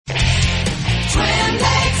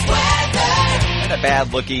a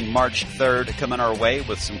bad-looking March 3rd coming our way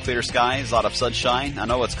with some clear skies, a lot of sunshine. I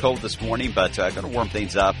know it's cold this morning, but going to warm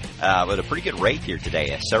things up at a pretty good rate here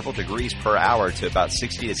today. Several degrees per hour to about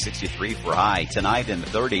 60 to 63 for high. Tonight in the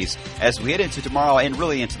 30s. As we head into tomorrow and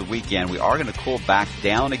really into the weekend, we are going to cool back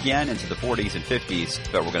down again into the 40s and 50s,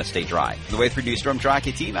 but we're going to stay dry. The way through New Storm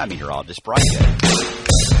Tracker team, I'm meteorologist Brian.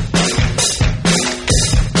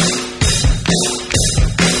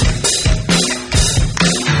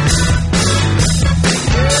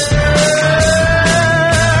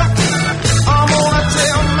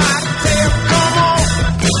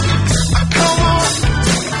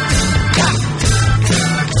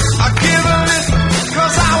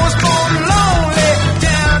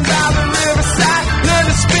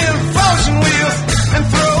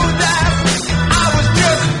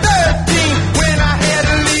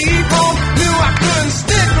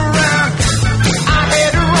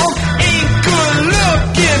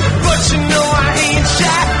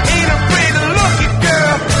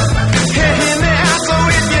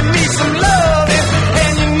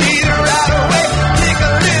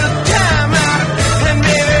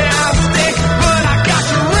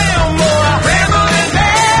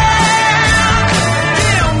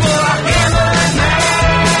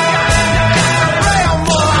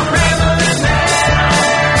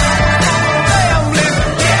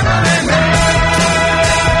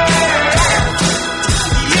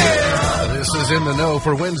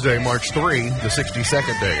 For Wednesday, March 3, the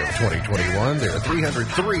 62nd day of 2021. There are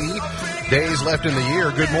 303 days left in the year.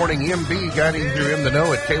 Good morning, MB, guiding through In the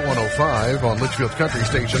Know at K105 on Litchfield's Country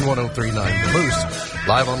Station 103.9 The Moose.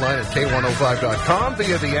 Live online at K105.com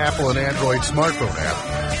via the Apple and Android smartphone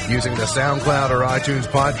app. Using the SoundCloud or iTunes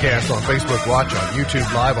podcast on Facebook Watch, on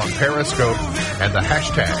YouTube Live, on Periscope, and the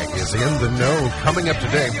hashtag is In the Know. Coming up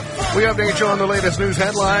today, we update you on the latest news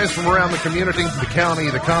headlines from around the community, the county,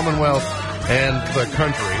 the Commonwealth, and the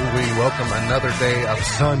country. We welcome another day of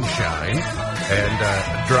sunshine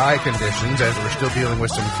and dry conditions as we're still dealing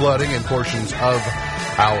with some flooding in portions of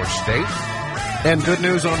our state. And good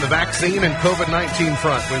news on the vaccine and COVID-19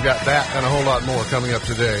 front. We've got that and a whole lot more coming up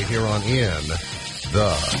today here on In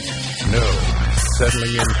the Know.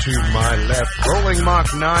 Settling into my left, rolling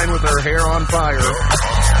Mach 9 with her hair on fire,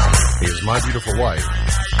 is my beautiful wife,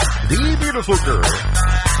 the beautiful girl.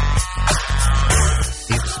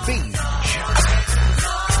 It's Beach.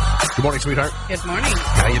 Good morning, sweetheart. Good morning.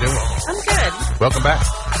 How you doing? I'm good. Welcome back.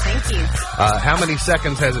 Thank you. How many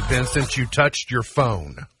seconds has it been since you touched your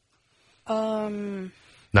phone?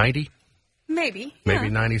 90? Maybe. Maybe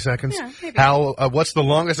 90 seconds? Yeah, maybe. What's the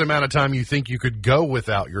longest amount of time you think you could go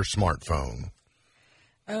without your smartphone?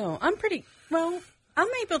 Oh, I'm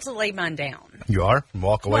able to lay mine down. You are?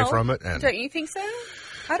 Walk away from it? And don't you think so?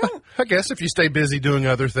 I don't. I guess if you stay busy doing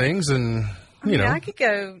other things and, you know. I could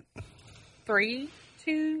go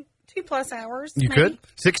 2+ hours. You maybe. could.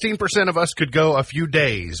 16% of us could go a few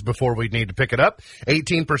days before we'd need to pick it up.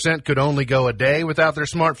 18% could only go a day without their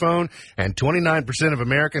smartphone. And 29% of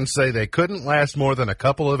Americans say they couldn't last more than a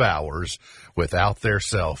couple of hours without their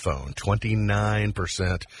cell phone.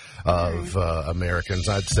 29% of Americans.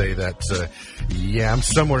 I'd say that's, I'm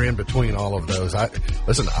somewhere in between all of those. I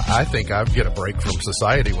think I'd get a break from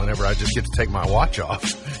society whenever I just get to take my watch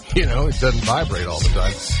off. You know, it doesn't vibrate all the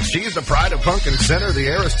time. She's the pride of Pumpkin Center, the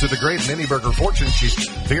heiress to the great mini burger fortune. She's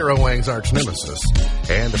Vera Wang's arch nemesis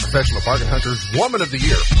and the professional bargain hunter's woman of the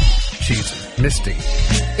year. She's Misty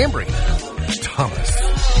Embry Thomas.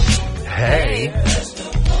 Hey.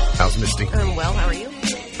 How's Misty? I'm well. How are you?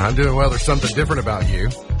 I'm doing well. There's something different about you.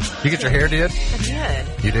 You get your hair did? I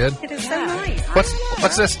did. You did? It is so nice.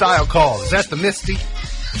 What's this style called? Is that the Misty?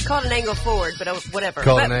 It's called an angle forward, but whatever.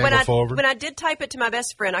 Forward? When I did type it to my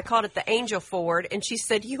best friend, I called it the angel forward, and she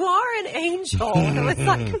said, "You are an angel." And I was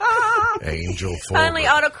like, Angel forward. Finally,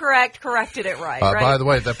 autocorrect corrected it right. By the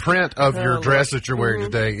way, the print of your dress that you're wearing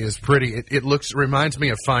today is pretty. It reminds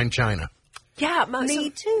me of fine china. Yeah,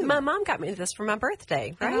 me too. My mom got me this for my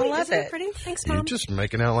birthday. Right? I love Isn't it. Pretty? Thanks, Mom. You're just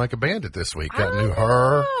making out like a bandit this week. Got new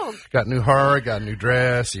hair, got a new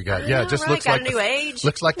dress. You got just looks got like a new age.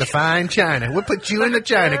 Looks like the fine china. We'll put you in the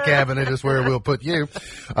china cabinet is where we'll put you.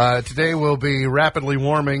 Today will be rapidly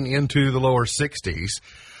warming into the lower 60s.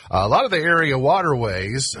 A lot of the area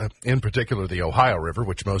waterways, in particular the Ohio River,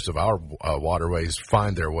 which most of our waterways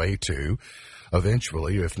find their way to.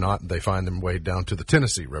 Eventually, if not, they find their way down to the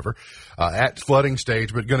Tennessee River at flooding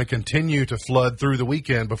stage, but going to continue to flood through the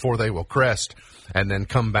weekend before they will crest and then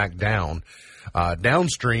come back down.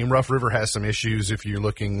 Downstream, Rough River has some issues if you're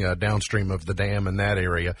looking downstream of the dam in that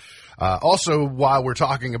area. Also, while we're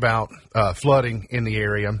talking about flooding in the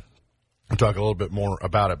area, we'll talk a little bit more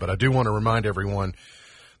about it, but I do want to remind everyone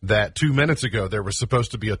that 2 minutes ago there was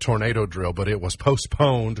supposed to be a tornado drill, but it was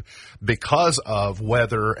postponed because of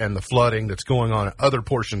weather and the flooding that's going on in other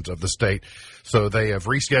portions of the state. So they have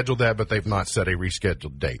rescheduled that, but they've not set a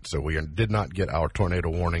rescheduled date. So we did not get our tornado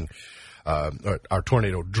warning, our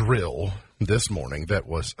tornado drill this morning that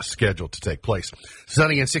was scheduled to take place.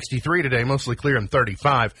 Sunny and 63 today, mostly clear and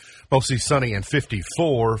 35, mostly sunny and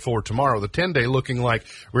 54 for tomorrow. The 10-day looking like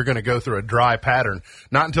we're going to go through a dry pattern.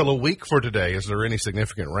 Not until a week for today is there any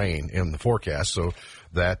significant rain in the forecast. So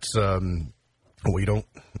that's we don't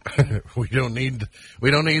need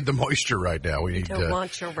the moisture right now. We need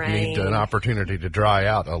an opportunity to dry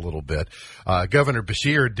out a little bit. Governor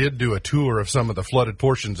Beshear did do a tour of some of the flooded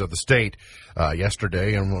portions of the state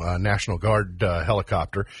yesterday in a National Guard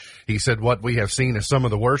helicopter. He said what we have seen is some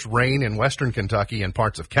of the worst rain in western Kentucky and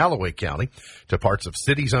parts of Callaway County, to parts of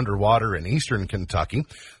cities underwater in eastern Kentucky.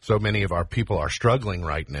 So many of our people are struggling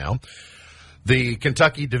right now. The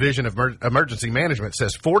Kentucky Division of Emergency Management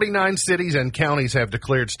says 49 cities and counties have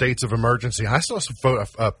declared states of emergency. I saw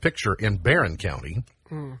a picture in Barron County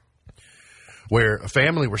where a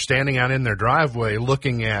family were standing out in their driveway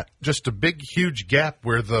looking at just a big, huge gap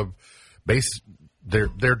where their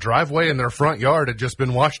driveway and their front yard had just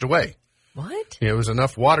been washed away. What? It was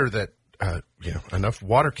enough water that enough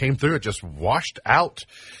water came through. It just washed out.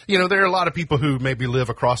 There are a lot of people who maybe live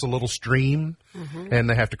across a little stream and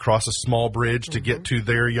they have to cross a small bridge to get to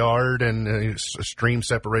their yard, and a stream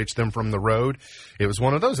separates them from the road. It was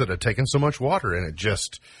one of those that had taken so much water, and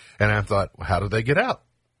and I thought, how did they get out?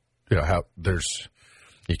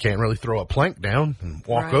 You can't really throw a plank down and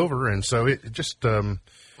walk over. And so it just,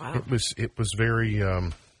 it was very,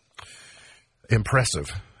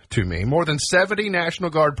 impressive to me. More than 70 National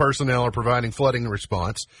Guard personnel are providing flooding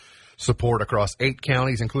response support across 8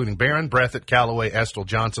 counties, including Barron, Breathitt, Callaway, Estill,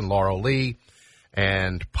 Johnson, Laurel, Lee,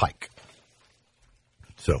 and Pike.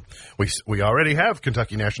 So we already have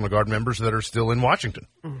Kentucky National Guard members that are still in Washington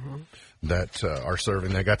that are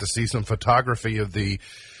serving. I got to see some photography of the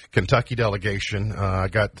Kentucky delegation. I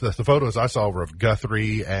got the photos I saw were of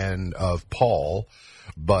Guthrie and of Paul,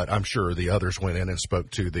 but I'm sure the others went in and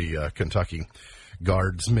spoke to the Kentucky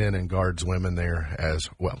guardsmen and guardswomen there as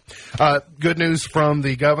well. Good news from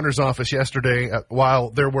the governor's office yesterday.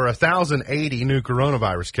 While there were 1,080 new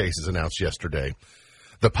coronavirus cases announced yesterday,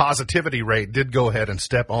 the positivity rate did go ahead and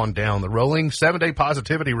step on down. The rolling 7-day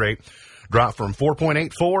positivity rate dropped from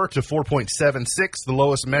 4.84 to 4.76, the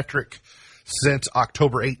lowest metric since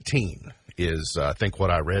October 18 is, I think,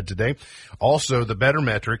 what I read today. Also, the better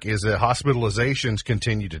metric is that hospitalizations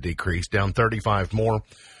continue to decrease, down 35 more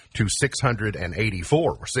to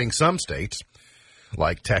 684. We're seeing some states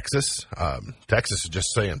like Texas. Texas is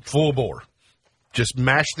just saying full bore. Just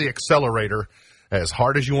mash the accelerator as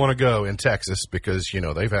hard as you want to go in Texas because,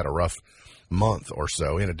 they've had a rough month or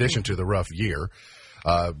so in addition to the rough year.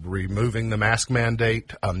 Removing the mask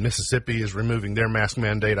mandate. Mississippi is removing their mask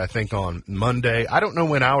mandate, I think, on Monday. I don't know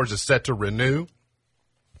when ours is set to renew,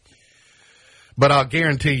 but I'll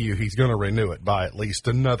guarantee you he's going to renew it by at least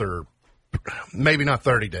another, maybe not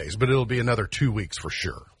 30 days, but it'll be another 2 weeks for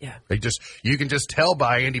sure. Yeah. You can just tell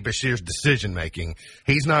by Andy Beshear's decision making,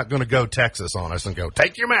 he's not going to go Texas on us and go,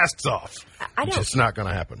 take your masks off. It's just not going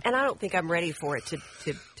to happen. And I don't think I'm ready for it to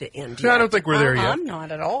end. No, I don't think we're there yet. I'm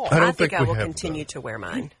not at all. I think I will continue to wear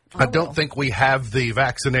mine. I don't think we have the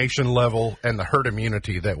vaccination level and the herd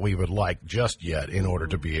immunity that we would like just yet in order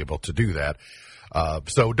to be able to do that.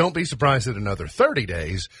 So don't be surprised at another 30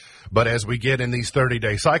 days. But as we get in these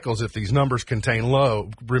 30-day cycles, if these numbers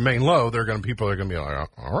remain low, people are going to be like,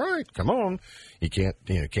 all right, come on. You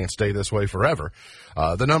can't stay this way forever.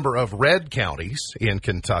 The number of red counties in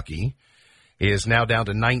Kentucky is now down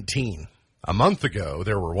to 19. A month ago,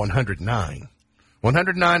 there were 109.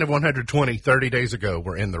 109 of 120 30 days ago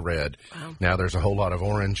were in the red. Wow. Now there's a whole lot of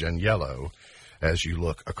orange and yellow as you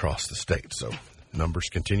look across the state. So numbers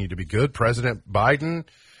continue to be good. President Biden,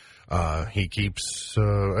 he keeps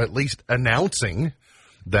at least announcing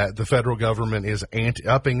that the federal government is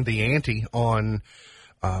upping the ante on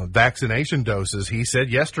vaccination doses. He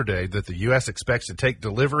said yesterday that the U.S. expects to take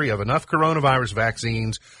delivery of enough coronavirus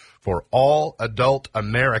vaccines for all adult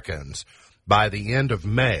Americans by the end of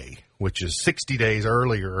May, which is 60 days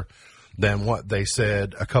earlier than what they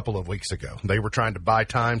said a couple of weeks ago. They were trying to buy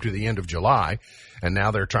time to the end of July, and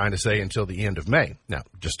now they're trying to say until the end of May. Now,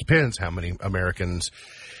 it just depends how many Americans.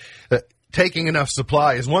 Taking enough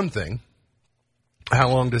supply is one thing. How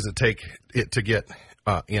long does it take it to get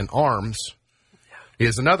in arms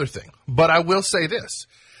is another thing. But I will say this.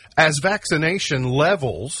 As vaccination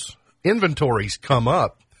levels, inventories come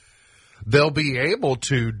up, they'll be able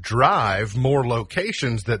to drive more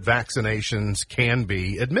locations that vaccinations can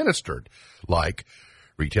be administered, like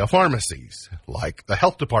retail pharmacies, like the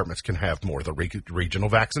health departments can have more, the regional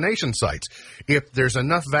vaccination sites. If there's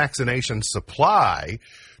enough vaccination supply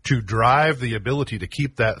to drive the ability to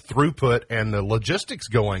keep that throughput and the logistics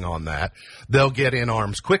going on that, they'll get in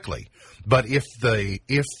arms quickly. But if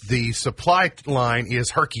the supply line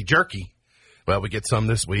is herky-jerky, well, we get some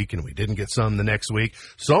this week and we didn't get some the next week.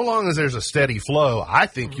 So long as there's a steady flow, I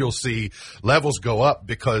think you'll see levels go up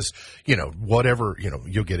because,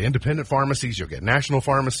 you'll get independent pharmacies, you'll get national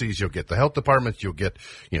pharmacies, you'll get the health departments, you'll get,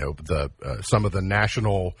 some of the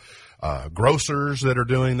national grocers that are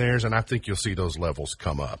doing theirs, and I think you'll see those levels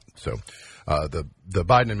come up. So the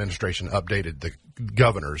Biden administration updated the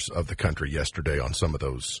governors of the country yesterday on some of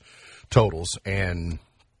those totals, and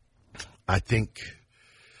I think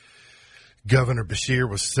Governor Beshear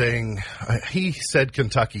was saying, he said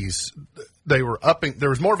Kentucky's, they were upping, there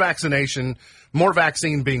was more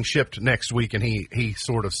vaccine being shipped next week, and he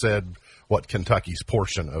sort of said what Kentucky's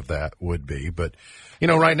portion of that would be. But,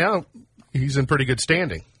 right now, he's in pretty good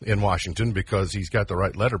standing in Washington because he's got the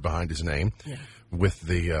right letter behind his name. Yeah. With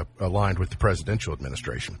the aligned with the presidential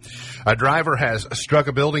administration. A driver has struck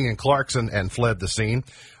a building in Clarkson and fled the scene.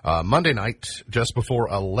 Monday night, just before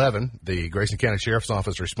 11, the Grayson County Sheriff's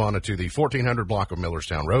Office responded to the 1400 block of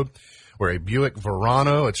Millerstown Road, where a Buick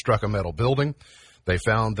Verano had struck a metal building. They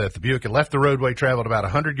found that the Buick had left the roadway, traveled about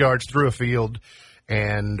 100 yards through a field,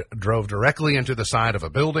 and drove directly into the side of a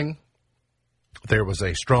building. There was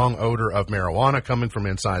a strong odor of marijuana coming from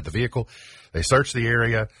inside the vehicle. They searched the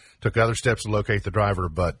area, took other steps to locate the driver,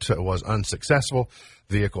 but was unsuccessful.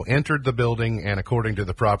 The vehicle entered the building, and according to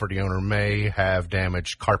the property owner, may have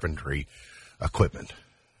damaged carpentry equipment.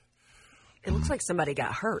 It looks like somebody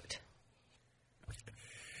got hurt.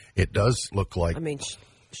 It does look like...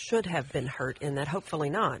 should have been hurt in that. Hopefully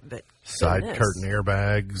not, but... Side curtain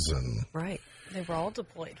airbags and... Right. They were all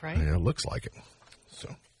deployed, right? Yeah, it looks like it.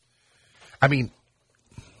 So,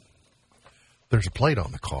 there's a plate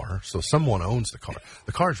on the car, so someone owns the car.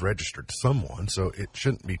 The car's registered to someone, so it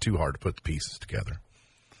shouldn't be too hard to put the pieces together.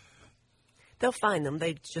 They'll find them.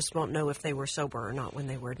 They just won't know if they were sober or not when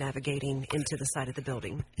they were navigating into the side of the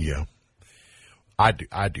building. Yeah. I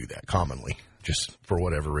do that commonly, just for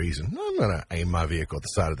whatever reason. I'm going to aim my vehicle at the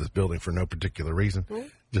side of this building for no particular reason,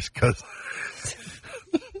 just because.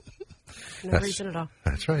 No reason at all.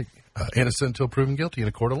 That's right. Innocent until proven guilty in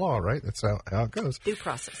a court of law, right? That's how it goes. Due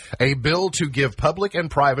process. A bill to give public and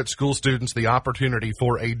private school students the opportunity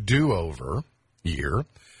for a do-over year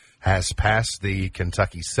has passed the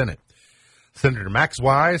Kentucky Senate. Senator Max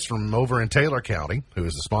Wise from over in Taylor County, who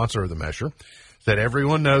is the sponsor of the measure, said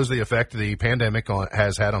everyone knows the effect the pandemic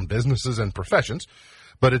has had on businesses and professions,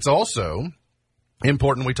 but it's also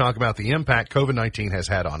important we talk about the impact COVID-19 has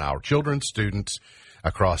had on our children, students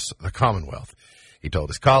across the Commonwealth. He told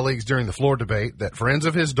his colleagues during the floor debate that friends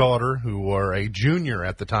of his daughter, who were a junior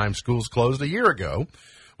at the time schools closed a year ago,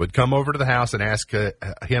 would come over to the House and ask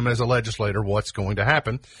him as a legislator what's going to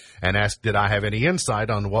happen, and ask, did I have any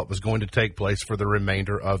insight on what was going to take place for the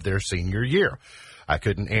remainder of their senior year? I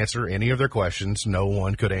couldn't answer any of their questions. No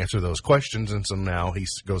one could answer those questions, and so now he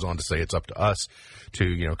goes on to say it's up to us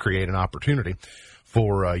to, create an opportunity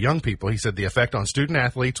for young people. He said the effect on student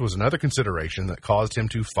athletes was another consideration that caused him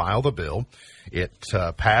to file the bill. It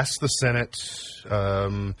passed the Senate.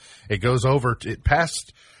 It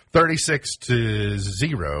passed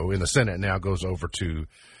 36-0 in the Senate, now goes over to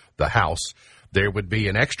the House. There would be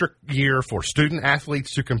an extra year for student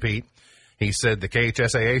athletes to compete. He said the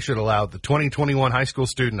KHSAA should allow the 2021 high school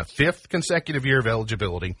student a fifth consecutive year of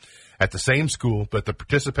eligibility at the same school, but the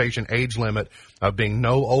participation age limit of being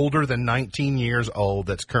no older than 19 years old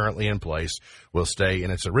that's currently in place will stay in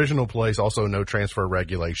its original place. Also, no transfer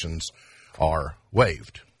regulations are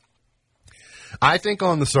waived. I think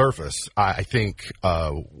on the surface,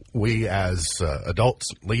 we as adults,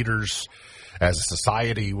 leaders, as a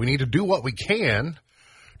society, we need to do what we can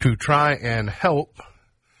to try and help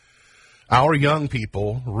our young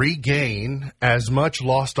people regain as much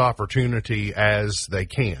lost opportunity as they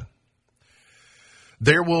can.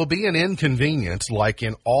 There will be an inconvenience, like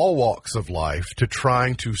in all walks of life, to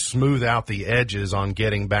trying to smooth out the edges on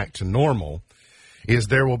getting back to normal, is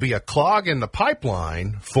there will be a clog in the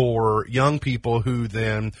pipeline for young people who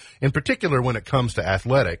then, in particular when it comes to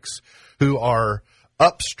athletics, who are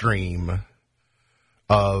upstream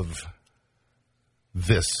of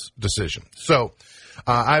this decision. So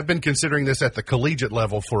I've been considering this at the collegiate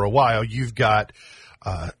level for a while. You've got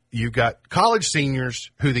college seniors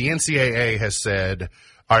who the NCAA has said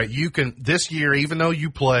All right, you can, this year, even though you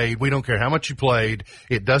played, we don't care how much you played,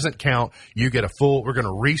 it doesn't count. You get a full, we're going to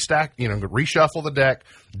restack, reshuffle the deck,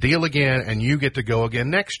 deal again, and you get to go again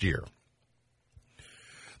next year.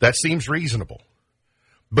 That seems reasonable.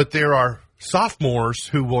 But there are sophomores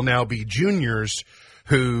who will now be juniors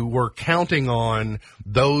who were counting on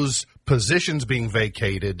those positions being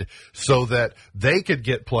vacated so that they could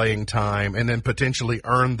get playing time and then potentially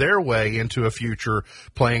earn their way into a future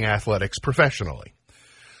playing athletics professionally.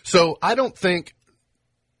 So I don't think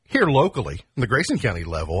here locally, in the Grayson County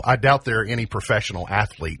level, I doubt there are any professional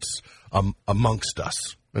athletes amongst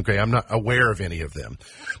us. Okay, I'm not aware of any of them.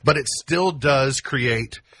 But it still does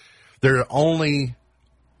create, do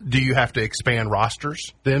you have to expand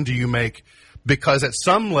rosters? Then do you because at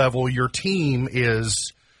some level your team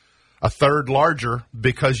is a third larger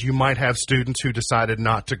because you might have students who decided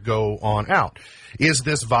not to go on out. Is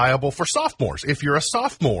this viable for sophomores? If you're a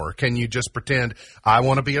sophomore, can you just pretend, I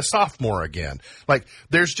want to be a sophomore again? Like,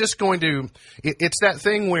 there's just it's that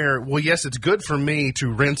thing where, well, yes, it's good for me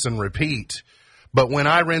to rinse and repeat, but when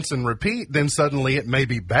I rinse and repeat, then suddenly it may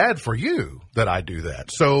be bad for you that I do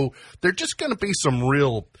that. So there's just going to be some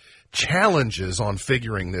real challenges on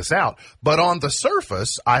figuring this out. But on the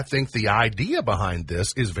surface, I think the idea behind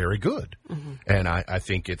this is very good. Mm-hmm. And I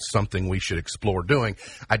think it's something we should explore doing.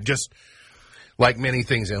 Like many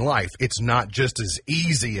things in life, it's not just as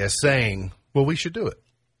easy as saying, well, we should do it.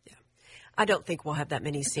 Yeah. I don't think we'll have that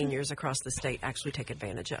many seniors across the state actually take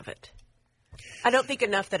advantage of it. I don't think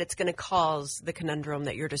enough that it's going to cause the conundrum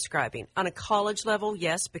that you're describing. On a college level,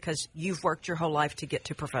 yes, because you've worked your whole life to get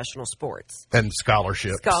to professional sports. And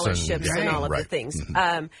scholarships. And all of the things.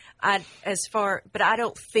 Mm-hmm. But I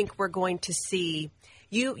don't think we're going to see,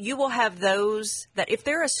 you will have those that if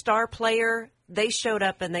they're a star player, they showed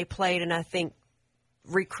up and they played, and I think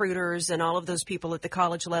recruiters and all of those people at the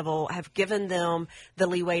college level have given them the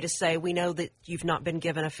leeway to say, we know that you've not been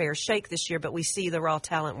given a fair shake this year, but we see the raw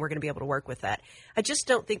talent and we're going to be able to work with that. I just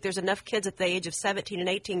don't think there's enough kids at the age of 17 and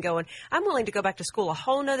 18 going, I'm willing to go back to school a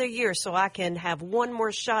whole nother year so I can have one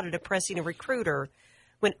more shot at impressing a recruiter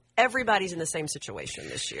when everybody's in the same situation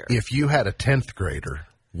this year. If you had a 10th grader,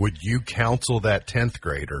 would you counsel that 10th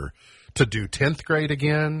grader to do 10th grade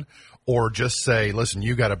again? Or just say, listen,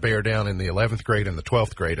 you got to bear down in the 11th grade and the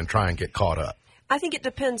 12th grade and try and get caught up? I think it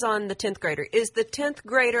depends on the 10th grader. Is the 10th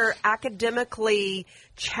grader academically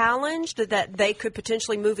challenged that they could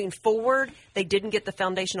potentially moving forward, they didn't get the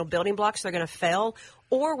foundational building blocks, they're going to fail?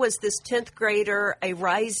 Or was this 10th grader a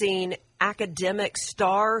rising academic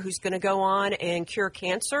star who's going to go on and cure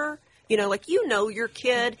cancer? Your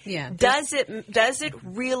kid. Yeah. Does it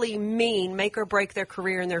really mean make or break their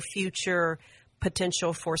career and their future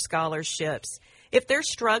potential for scholarships? If they're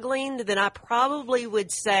struggling, then I probably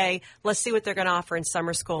would say, let's see what they're going to offer in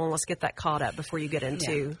summer school and let's get that caught up before you get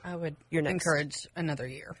into I would your next. encourage another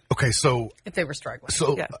year. Okay, so if they were struggling.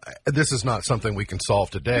 So this is not something we can solve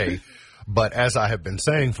today, but as I have been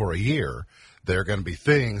saying for a year, there are going to be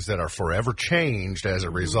things that are forever changed as a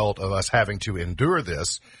result of us having to endure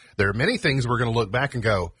this. There are many things we're going to look back and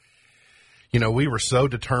go, we were so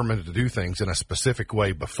determined to do things in a specific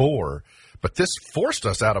way before, but this forced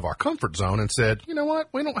us out of our comfort zone and said, you know what,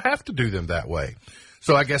 we don't have to do them that way.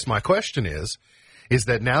 So I guess my question is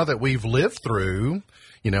that now that we've lived through,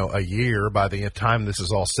 a year, by the time this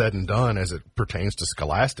is all said and done as it pertains to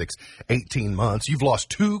scholastics, 18 months, you've lost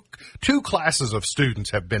two classes of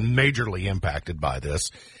students have been majorly impacted by this.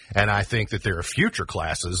 And I think that there are future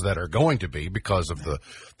classes that are going to be because of the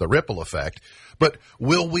ripple effect. But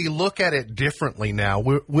will we look at it differently now?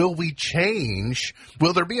 Will we change?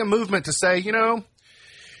 Will there be a movement to say,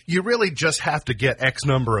 you really just have to get X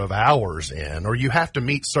number of hours in, or you have to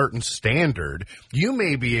meet certain standard. You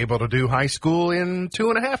may be able to do high school in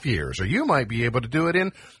 2.5 years, or you might be able to do it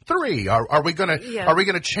in 3. Are we going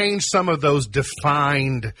to change some of those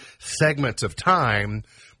defined segments of time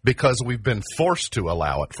because we've been forced to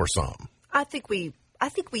allow it for some? I think we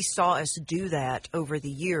saw us do that over the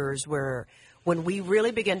years when we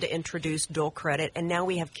really began to introduce dual credit, and now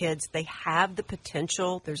we have kids, they have the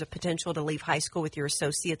potential, there's a potential to leave high school with your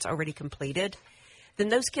associates already completed, then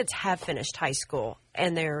those kids have finished high school,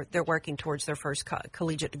 and they're working towards their first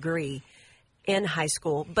collegiate degree in high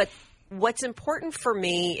school. But what's important for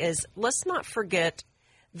me is let's not forget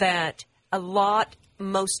that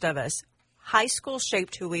most of us, high school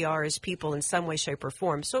shaped who we are as people in some way, shape, or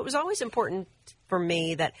form. So it was always important for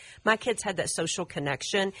me that my kids had that social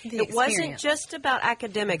connection. It wasn't experience. just about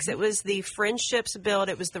academics. It was the friendships built.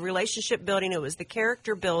 It was the relationship building. It was the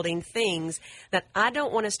character building things that I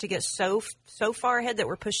don't want us to get so far ahead that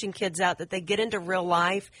we're pushing kids out that they get into real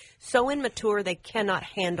life so immature they cannot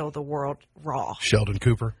handle the world raw. Sheldon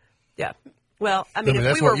Cooper. Yeah. Well, I mean, if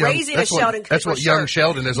that's we were what young- raising a that's what- Sheldon Cooper, That's what young sure.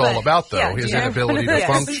 Sheldon is all But, about, though, yeah, his yeah. inability to Yes.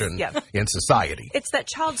 function Yeah. in society. It's that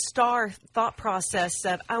child star thought process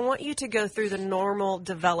of, I want you to go through the normal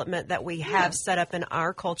development that we have set up in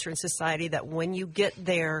our culture and society, that when you get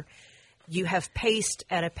there, you have paced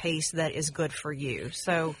at a pace that is good for you.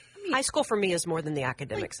 So high school for me is more than the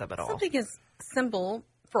academics of it all. Something as simple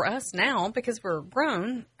for us now, because we're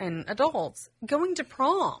grown and adults, going to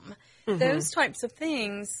prom. Those types of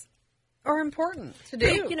things are important to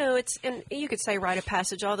do. You know, it's, and you could say rite of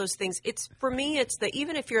passage, all those things. It's, for me, it's the,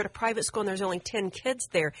 even if you're at a private school and there's only 10 kids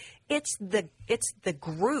there, it's the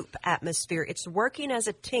group atmosphere. It's working as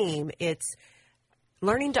a team. It's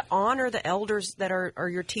learning to honor the elders that are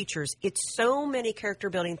your teachers. It's so many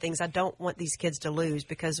character building things I don't want these kids to lose,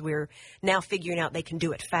 because we're now figuring out they can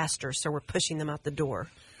do it faster, so we're pushing them out the door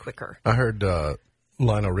quicker. I heard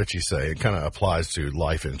Lionel Richie say, it kind of applies to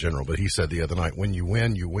life in general, but he said the other night, when you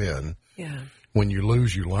win, you win. Yeah. When you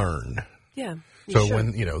lose, you learn. Yeah. So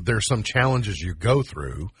when, there's some challenges you go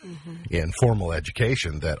through in formal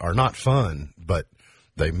education that are not fun, but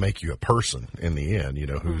they make you a person in the end,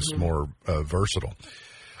 who's more versatile.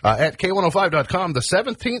 At K105.com, the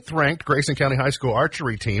 17th ranked Grayson County High School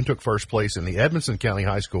archery team took first place in the Edmonson County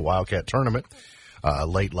High School Wildcat Tournament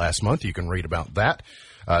late last month. You can read about that.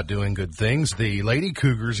 Doing good things. The Lady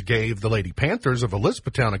Cougars gave the Lady Panthers of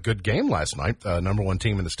Elizabethtown a good game last night. Number one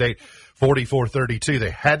team in the state, 44-32.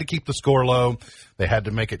 They had to keep the score low. They had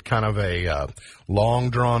to make it kind of a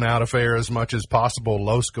long, drawn-out affair as much as possible,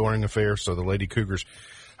 low-scoring affair. So the Lady Cougars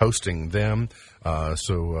hosting them.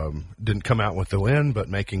 Didn't come out with the win, but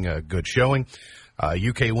making a good showing.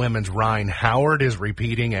 UK Women's Ryan Howard is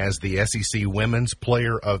repeating as the SEC Women's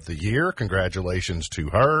Player of the Year. Congratulations to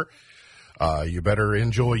her. You better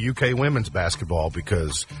enjoy UK women's basketball,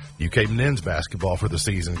 because UK men's basketball for the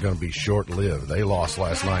season is going to be short-lived. They lost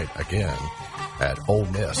last night again at Ole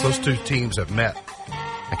Miss. Those two teams have met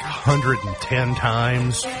like 110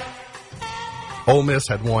 times. Ole Miss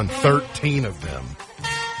had won 13 of them.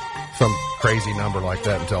 Some crazy number like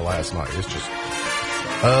that until last night. It's just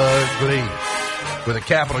ugly with a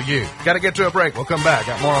capital U. Got to get to a break. We'll come back.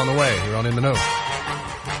 Got more on the way here on In the Know.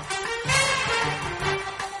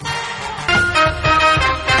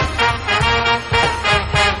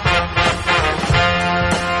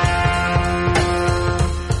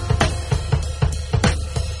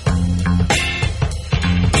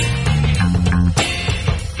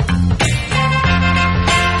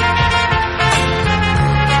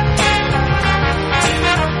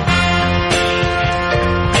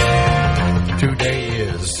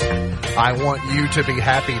 I want you to be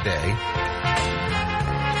happy day.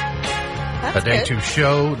 That's a day good. to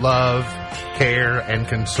show love, care, and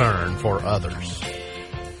concern for others.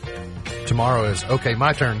 Tomorrow is, okay,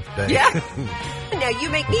 my turn day. Yeah. Now you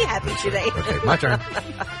make me happy today. Okay, my turn.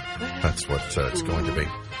 That's what it's going to be.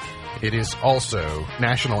 It is also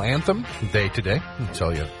National Anthem Day today. I'll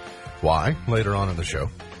tell you why later on in the show.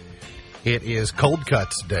 It is Cold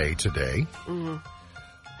Cuts Day today.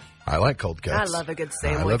 I like cold cuts. I love a good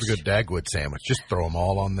sandwich. I love a good Dagwood sandwich. Just throw them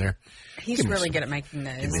all on there. He's really good at making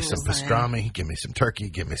those. Give me some pastrami. Give me some turkey.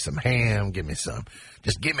 Give me some ham. Give me some.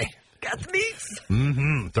 Just give me. Got the meats.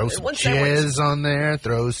 Mm-hmm. Throw some One cheese on there.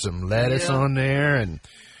 Throw some lettuce on there, and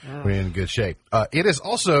we're in good shape. It is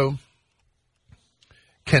also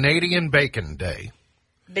Canadian Bacon Day.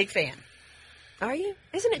 Big fan. Are you?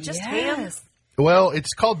 Isn't it just ham? Well,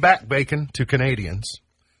 it's called back bacon to Canadians.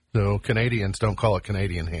 So Canadians don't call it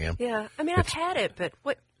Canadian ham. Yeah. I mean, I've had it, but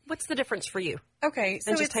what's the difference for you? Okay,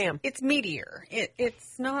 so And just it's ham. It's meatier.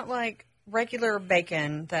 It's not like regular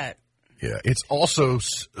bacon that. Yeah, it's also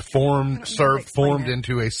formed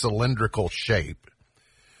into a cylindrical shape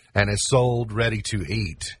and is sold ready to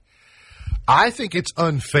eat. I think it's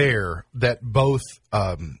unfair that both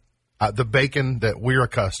the bacon that we're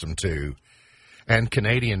accustomed to and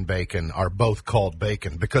Canadian bacon are both called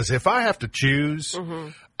bacon, because if I have to choose,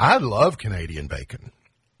 I love Canadian bacon.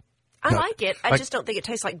 I like it. I just don't think it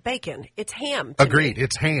tastes like bacon. It's ham. Agreed.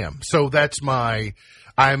 It's ham. So that's I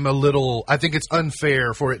think it's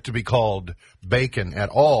unfair for it to be called bacon at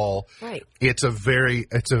all. Right. It's a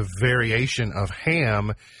variation of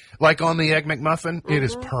ham. Like on the Egg McMuffin, it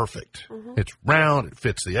is perfect. It's round. It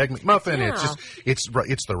fits the Egg McMuffin. Yeah. It's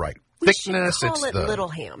the right We thickness. should call it's it little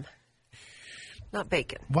ham, not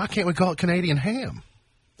bacon. Why can't we call it Canadian ham?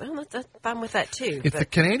 Well, that's fine with that too. If but the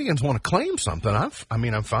Canadians want to claim something, I'm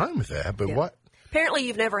fine with that. But what? Apparently,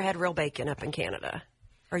 you've never had real bacon up in Canada,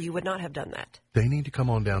 or you would not have done that. They need to come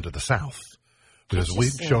on down to the South because we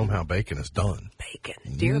show them how bacon is done.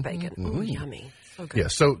 Bacon, deer bacon, ooh, yummy, so good. Yeah,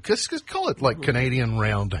 so just call it like Canadian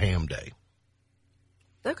Round Ham Day.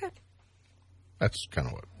 Okay. That's kind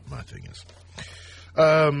of what my thing is.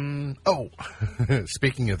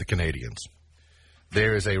 Speaking of the Canadians,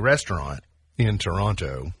 there is a restaurant in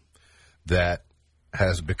Toronto that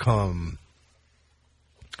has become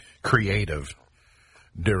creative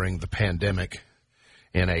during the pandemic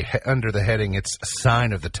under the heading, it's a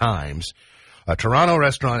sign of the times. A Toronto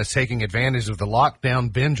restaurant is taking advantage of the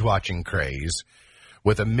lockdown binge-watching craze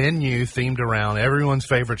with a menu themed around everyone's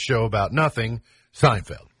favorite show about nothing,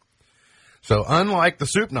 Seinfeld. So unlike the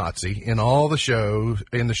soup Nazi in the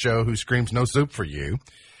show who screams no soup for you,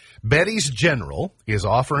 Betty's General is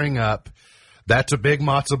offering up That's a Big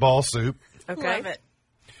Matzo Ball Soup. Okay. Love it.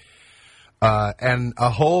 And a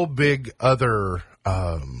whole big other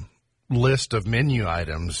list of menu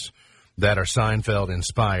items that are Seinfeld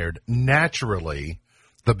inspired. Naturally,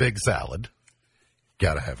 the big salad.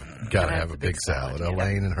 Gotta have a big salad. Yeah.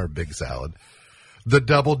 Elaine and her big salad. The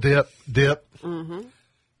double dip. Mm-hmm.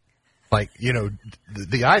 Like,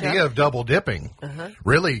 the idea of double dipping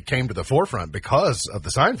really came to the forefront because of the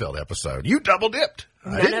Seinfeld episode. You double dipped.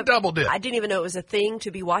 I didn't double dip. I didn't even know it was a thing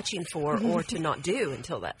to be watching for or to not do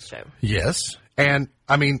until that show. Yes. And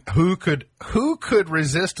I mean, who could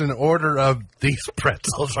resist an order of these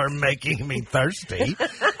pretzels are making me thirsty?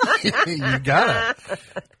 You gotta.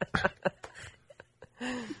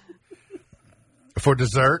 For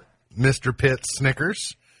dessert, Mr. Pitt's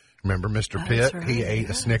Snickers. Remember Mr. Pitt? Right, he ate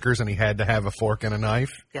a Snickers and he had to have a fork and a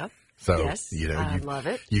knife. Yep. So, yes, I love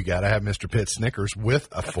it. You got to have Mr. Pitt's Snickers with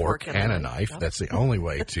a fork and a knife. Yep. That's the only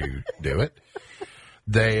way to do it.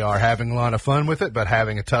 They are having a lot of fun with it, but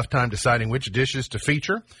having a tough time deciding which dishes to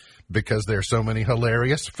feature because there's so many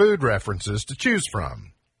hilarious food references to choose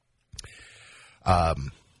from.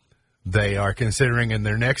 They are considering in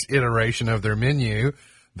their next iteration of their menu,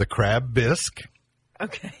 the crab bisque.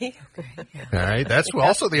 Okay. All right. That's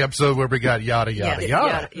also the episode where we got yada, yada,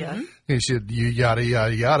 yada. Yeah. He said, you yada,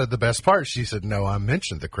 yada, yada, the best part. She said, no, I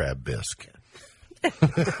mentioned the crab bisque.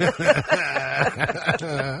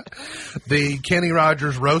 The Kenny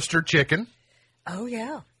Rogers Roaster chicken. Oh,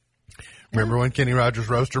 yeah. Remember when Kenny Rogers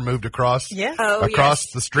Roaster moved across Yes. across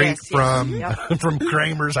the street from Yep. from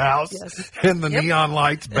Kramer's house, and the neon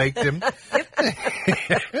lights baked him.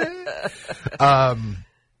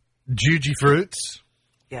 Juji Fruits,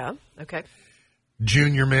 Yeah. Okay.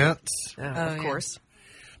 Junior Mints, Of yeah. course.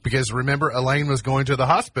 because remember Elaine was going to the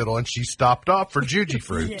hospital and she stopped off for Juji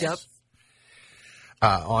Fruits. Yep.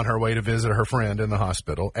 On her way to visit her friend in the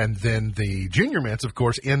hospital. And then the Junior Mints, of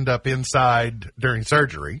course, end up inside during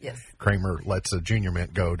surgery. Yes. Kramer lets a Junior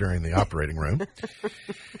Mint go during the operating room.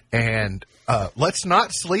 And let's not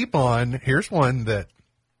sleep on, here's one that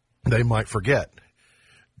they might forget,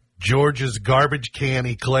 George's garbage can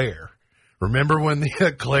eclair. Remember when the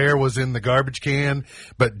eclair was in the garbage can,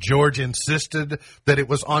 but George insisted that it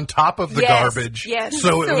was on top of the garbage,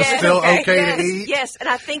 so it was still okay to eat? Yes, and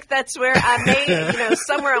I think that's where I made,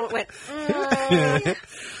 somewhere I went,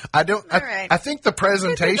 I think the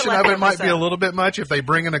presentation of it might be a little bit much if they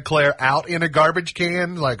bring an eclair out in a garbage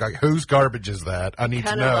can. Like whose garbage is that? I need to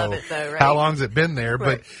Kinda know love it, though, right? how long's it been there.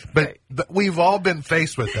 Right, But we've all been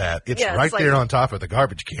faced with that. It's Yeah, it's right like- there on top of the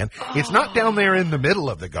garbage can. It's not down there in the middle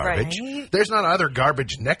of the garbage. Right. There's not other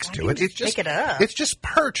garbage next to it. It's just pick it up. It's just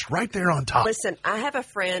perched right there on top. Listen, I have a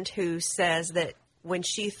friend who says that when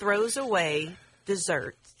she throws away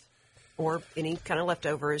desserts or any kind of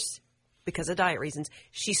leftovers because of diet reasons,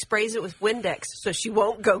 she sprays it with Windex so she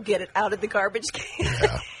won't go get it out of the garbage can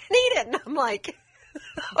and eat it. And I'm like,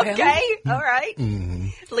 okay, all right.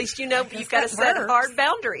 At least you know you've got to set works. hard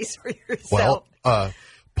boundaries for yourself. Well,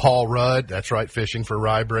 Paul Rudd, that's right, fishing for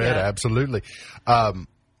rye bread, Yeah. absolutely.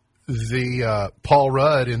 The Paul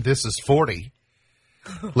Rudd in This Is 40,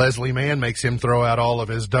 Leslie Mann makes him throw out all of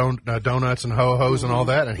his donuts and ho-hos and all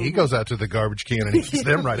that, and he goes out to the garbage can and eats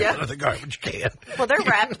them right out of the garbage can. Well, they're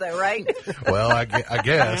wrapped though, right? Well, I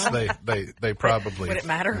guess they probably Would it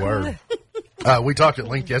matter? were. We talked at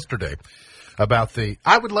length yesterday about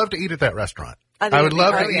I would love to eat at that restaurant. I would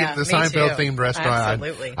love to eat at the me Seinfeld too. themed restaurant.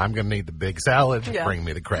 Absolutely. I'm going to need the big salad. Yeah. Bring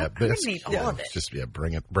me the crab I'm gonna bisque. need all of it. Just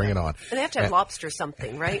bring it on. And they have to have lobster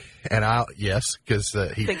something, right? And because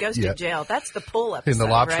he That goes to jail. That's the pull episode, in the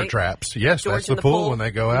lobster right? traps. Yes, George that's in the the pool pool. when they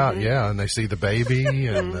go out. Yeah, and they see the baby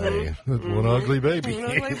and what ugly baby.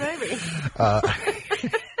 Ugly baby.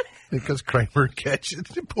 Because Kramer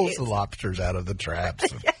pulls the lobsters out of the traps.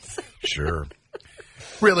 Yes. Sure.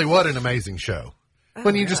 Really, what an amazing show.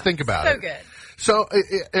 When you just think about So it. good. So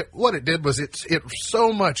what it did was it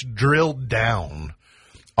so much drilled down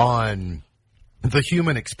on the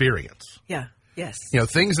human experience. Yeah. Yes. You know,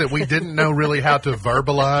 things that we didn't know really how to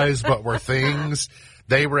verbalize, but were things,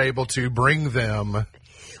 they were able to bring them.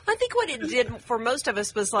 I think what it did for most of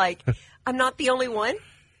us was like, I'm not the only one.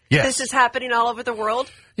 Yes. This is happening all over the world.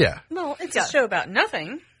 Yeah. Well, it's Yeah. a show about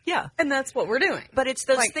nothing, Yeah. and that's what we're doing. But it's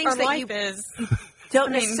those Like, things our that life you is. don't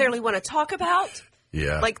I mean- necessarily want to talk about.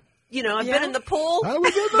 Yeah. Like, you know, I've Yeah. been in the pool. I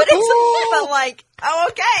was in the but pool. it's but like, oh,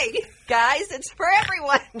 okay, guys, it's for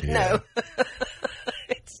everyone. Yeah. No.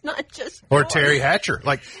 It's not just Or yours. Terry Hatcher.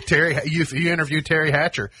 Like, you interview Terry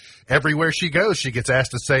Hatcher. Everywhere she goes, she gets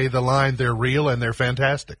asked to say the line, "They're real and they're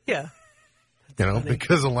fantastic." Yeah. You know,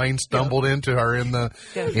 because Elaine stumbled into her in the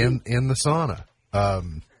in the sauna.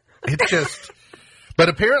 It just, but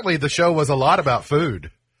apparently the show was a lot about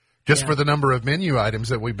food, just for the number of menu items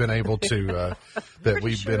that we've been able to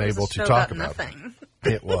talk about. Nothing.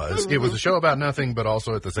 It was a show about nothing, but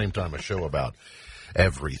also at the same time a show about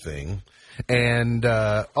everything. And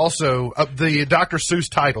also the Dr. Seuss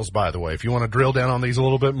titles, by the way, if you want to drill down on these a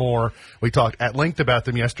little bit more, we talked at length about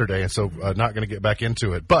them yesterday, and so not going to get back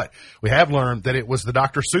into it. But we have learned that it was the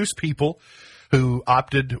Dr. Seuss people who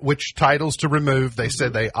opted which titles to remove. They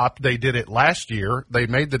said they did it last year. They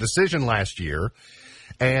made the decision last year,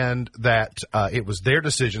 and that it was their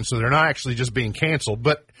decision, so they're not actually just being canceled.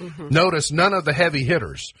 But notice none of the heavy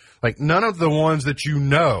hitters, like none of the ones that you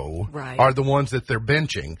know Right. are the ones that they're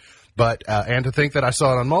benching. But and to think that I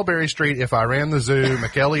saw it on Mulberry Street, If I Ran the Zoo,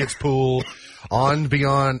 McElliot's Pool, On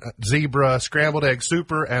Beyond Zebra, Scrambled Egg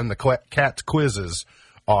Super, and the Cat's Quizzes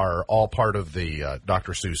are all part of the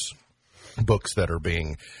Dr. Seuss books that are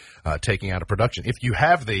being taken out of production. If you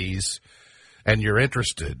have these and you're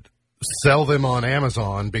interested, sell them on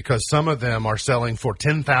Amazon, because some of them are selling for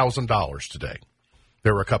 $10,000 today.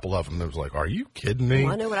 There were a couple of them that was like, "Are you kidding me?"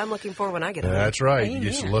 Well, I know what I'm looking for when I get home. That's right. You Amen.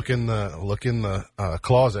 just look in the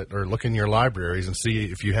closet or look in your libraries and see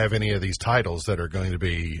if you have any of these titles that are going to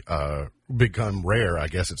be become rare, I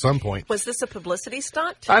guess, at some point. Was this a publicity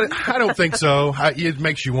stunt? I don't think so. It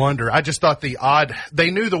makes you wonder. I just thought they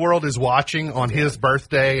knew the world is watching on his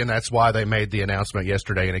birthday, and that's why they made the announcement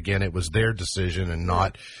yesterday. And again, it was their decision and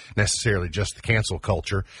not necessarily just the cancel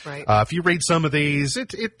culture. Right. If you read some of these,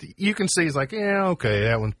 you can see it's like, yeah, okay,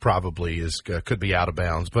 that one probably could be out of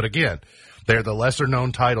bounds. But again, they're the lesser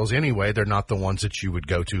known titles anyway. They're not the ones that you would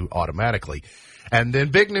go to automatically. And then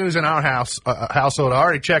big news in our household. I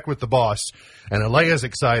already checked with the boss, and Alea's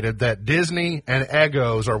excited that Disney and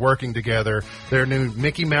Eggos are working together. Their new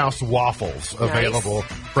Mickey Mouse waffles available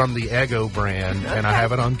from the Eggo brand, and I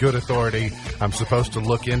have it on good authority. I'm supposed to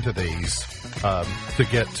look into these to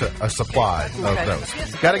get a supply of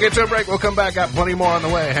those. Got to get to a break. We'll come back. Got plenty more on the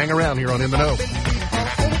way. Hang around here on In the Know.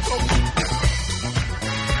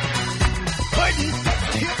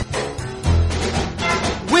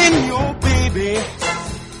 When your baby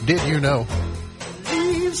Did you know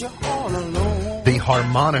leaves you all alone, the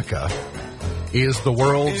harmonica is the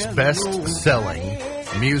world's best-selling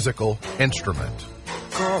musical instrument?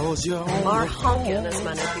 cause you're on Marhonkin, as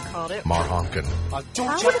my nephew called it. Marhonkin. Don't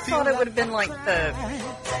I you would have feel thought it would have been like the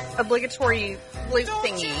obligatory flute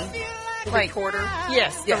thingy. Like, Recorder.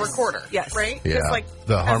 Yes, Yes. the recorder. Yes. Right? 'Cause, Yeah. like,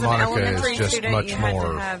 The as harmonica an is elementary just student, much you had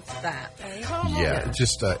more- to have that. Right? Yeah, it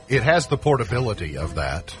just it has the portability of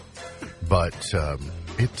that, but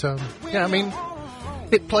I mean,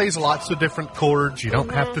 it plays lots of different chords. You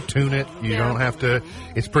don't have to tune it. You don't have to.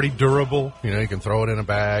 It's pretty durable. You know, you can throw it in a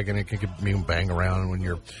bag and it can bang around when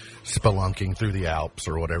you're spelunking through the Alps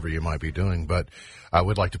or whatever you might be doing. But I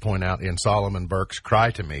would like to point out in Solomon Burke's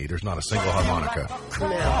 "Cry to Me," there's not a single harmonica.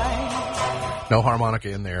 No harmonica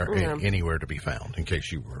in there anywhere to be found. In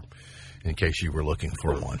case you were looking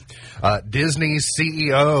for one. Disney's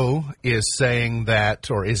CEO is saying that,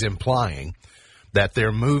 or is implying that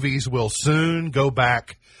their movies will soon go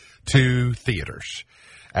back to theaters.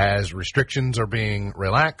 As restrictions are being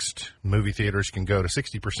relaxed, movie theaters can go to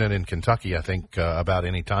 60% in Kentucky, I think, about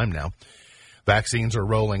any time now. Vaccines are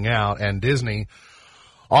rolling out, and Disney,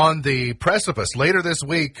 on the precipice later this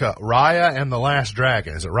week, Raya and the Last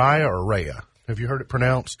Dragon. Is it Raya or Raya? Have you heard it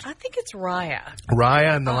pronounced? I think it's Raya.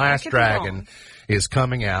 Raya and the I Last could be wrong. Dragon is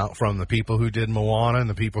coming out from the people who did Moana and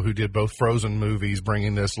the people who did both Frozen movies,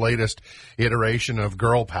 bringing this latest iteration of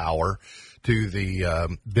girl power to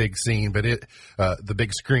the big scene, but the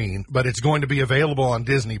big screen. But it's going to be available on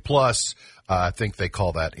Disney Plus. I think they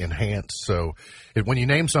call that enhanced. So when you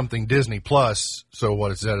name something Disney Plus, so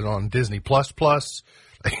what is that on Disney Plus Plus?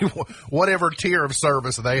 whatever tier of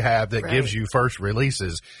service they have that gives you first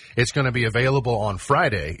releases. It's going to be available on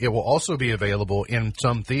Friday. It will also be available in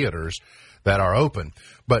some theaters that are open.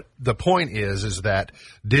 But the point is that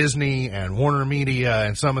Disney and Warner Media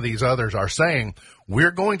and some of these others are saying,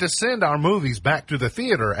 we're going to send our movies back to the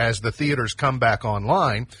theater as the theaters come back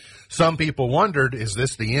online. Some people wondered, is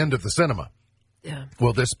this the end of the cinema? Yeah.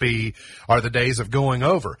 Will this are the days of going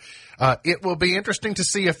over? It will be interesting to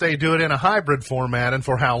see if they do it in a hybrid format and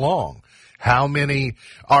for how long. How many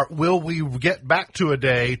will we get back to a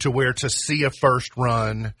day to where to see a first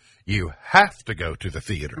run, you have to go to the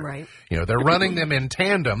theater. Right. You know, they're running them in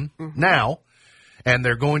tandem now, and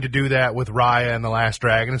they're going to do that with Raya and The Last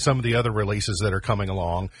Dragon and some of the other releases that are coming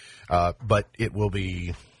along. But it will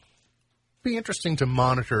be interesting to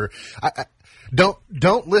monitor.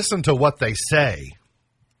 Don't listen to what they say.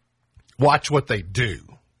 Watch what they do.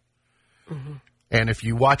 Mm-hmm. And if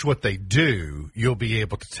you watch what they do, you'll be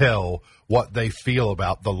able to tell what they feel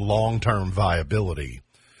about the long-term viability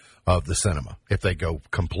of the cinema. If they go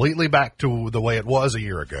completely back to the way it was a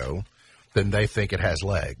year ago, then they think it has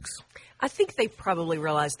legs. I think they probably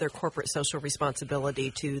realize their corporate social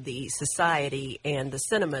responsibility to the society and the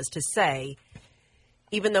cinemas to say,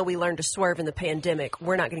 even though we learned to swerve in the pandemic,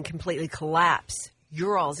 we're not going to completely collapse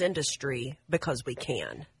your all's industry because we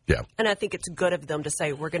can. Yeah. And I think it's good of them to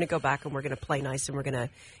say, we're going to go back and we're going to play nice and we're going to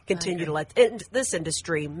continue to let this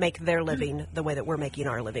industry make their living the way that we're making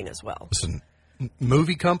our living as well. Listen,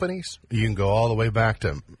 movie companies, you can go all the way back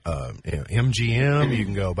to MGM. You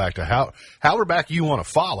can go back to however back you want to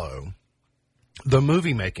follow the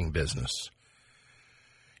movie making business.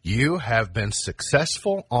 You have been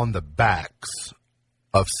successful on the backs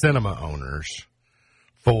of cinema owners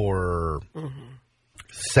for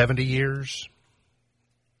 70 years.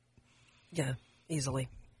 Yeah, easily.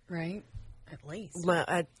 Right? At least. Well,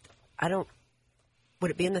 I don't.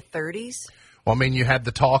 Would it be in the 30s? Well, I mean, you had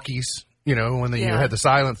the talkies, you know, when you had the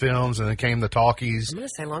silent films, and then came the talkies. I'm going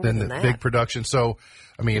to say longer then than the that. big production. So,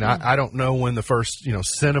 I mean, I don't know when the first,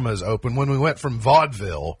 cinemas opened. When we went from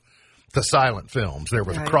vaudeville to silent films, there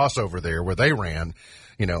was a crossover there where they ran,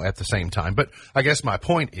 at the same time. But I guess my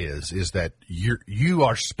point is that you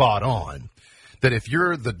are spot on. That if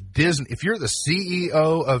you're the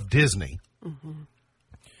CEO of Disney,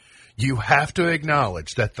 you have to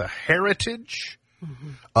acknowledge that the heritage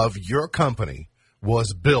of your company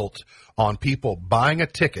was built on people buying a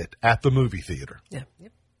ticket at the movie theater. Yeah.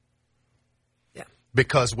 Yep. Yeah.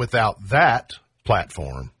 Because without that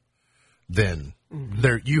platform, then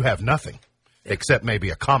you have nothing except maybe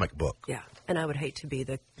a comic book. Yeah. And I would hate to be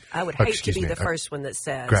the first one that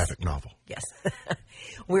says graphic novel. Yes.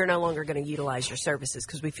 We're no longer going to utilize your services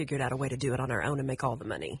because we figured out a way to do it on our own and make all the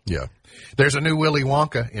money. Yeah. There's a new Willy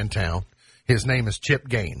Wonka in town. His name is Chip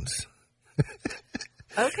Gaines.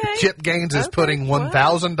 Okay. Chip Gaines is putting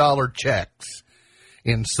 $1,000 checks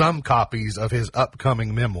in some copies of his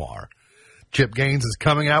upcoming memoir. Chip Gaines is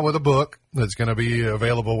coming out with a book that's going to be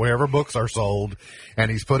available wherever books are sold,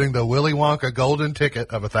 and he's putting the Willy Wonka golden ticket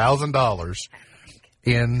of $1,000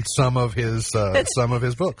 in some of his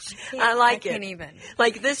books. I like it. Can't even.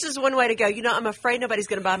 Like, this is one way to go. I'm afraid nobody's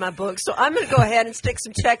going to buy my book, so I'm going to go ahead and stick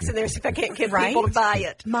some checks in there see if I can't get people to buy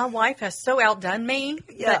it. My wife has so outdone me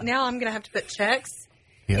that now I'm going to have to put checks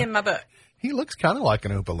in my book. He looks kind of like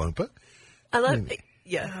an Oompa Loompa. I love it.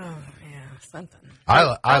 Yeah. Oh, yeah, something.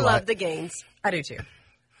 I love the Gaines. I do too.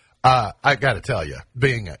 I got to tell you,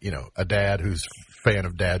 being a dad who's a fan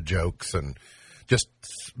of dad jokes and just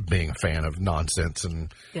being a fan of nonsense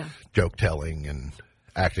and joke telling and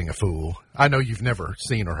acting a fool. I know you've never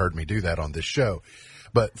seen or heard me do that on this show,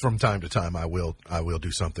 but from time to time I will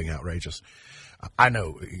do something outrageous. I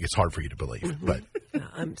know it's hard for you to believe, but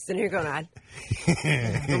I'm sitting here going,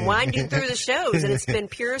 I'm winding through the shows, and it's been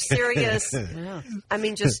pure serious. I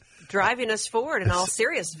mean, just driving us forward in all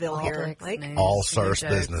Seriousville here, like all serious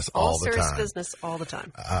business all the time. All serious business all the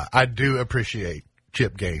time. I do appreciate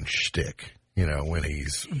Chip Gaines' shtick. When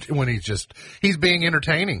he's being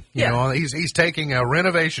entertaining. He's taking a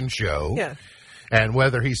renovation show. Yeah. And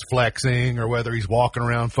whether he's flexing or whether he's walking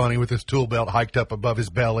around funny with his tool belt hiked up above his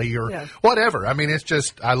belly or whatever. I mean, it's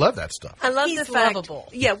just, I love that stuff. I love he's the fact, lovable.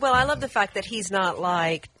 Yeah, well, I love the fact that he's not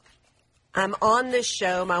like, I'm on this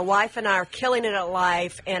show, my wife and I are killing it at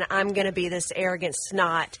life, and I'm going to be this arrogant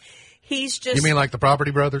snot. He's just... You mean like the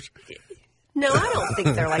Property Brothers? No, I don't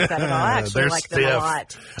think they're like that at all. I actually like them a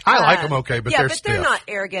lot. I like them okay, but they're stiff. Yeah, but they're not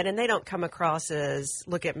arrogant, and they don't come across as,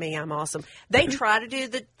 look at me, I'm awesome. They try to do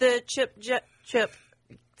the chip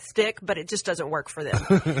stick, but it just doesn't work for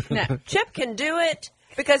them. No, Chip can do it,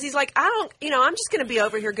 Because he's like, I'm just going to be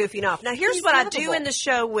over here goofing off. Now, here's what I do lovable. in the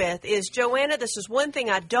show with is, Joanna, this is one thing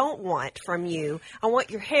I don't want from you. I want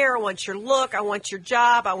your hair. I want your look. I want your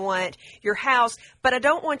job. I want your house. But I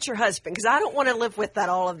don't want your husband because I don't want to live with that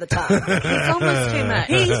all of the time. He's almost too much.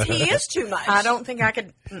 He is too much. I don't think I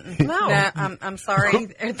could. No. I'm sorry.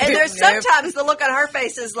 And there's sometimes the look on her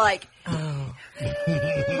face is like,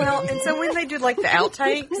 Well, and so when they do like the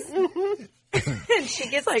outtakes, and she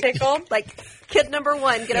gets tickled, like, kid number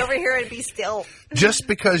one, get over here and be still. Just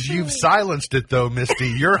because you've silenced it, though, Misty,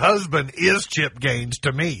 your husband is Chip Gaines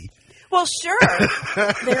to me. Well, sure.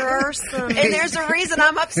 there are some. And there's a reason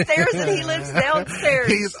I'm upstairs and he lives downstairs.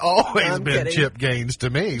 He's always I'm been kidding. Chip Gaines to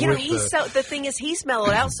me. You know, the thing is, he's mellowed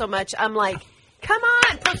out so much. I'm like, come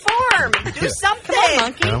on, perform, do something. Come on,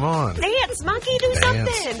 monkey. Come on. Dance, monkey, do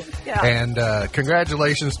Dance. something. Yeah. And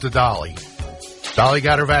congratulations to Dolly. Dolly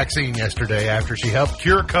got her vaccine yesterday after she helped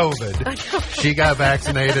cure COVID. She got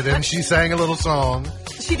vaccinated and she sang a little song.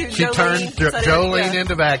 She turned Jolene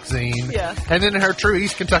into vaccine. Yeah. And then in her true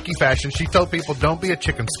East Kentucky fashion, she told people, don't be a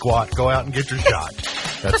chicken squat. Go out and get your shot.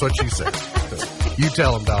 That's what she said. So you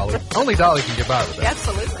tell them, Dolly. Only Dolly can get by with that.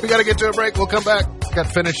 Absolutely. We got to get to a break. We'll come back. Got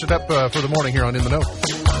to finish it up for the morning here on In the Know.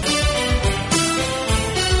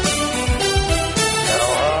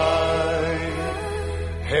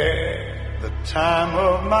 Time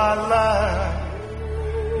of my life.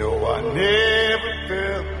 No, I never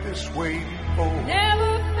felt this way before.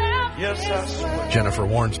 Yes, I swear. Jennifer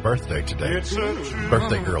Warren's birthday today. It's a true.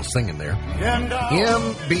 Birthday girl singing there. And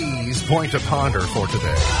MB's point to ponder for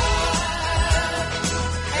today.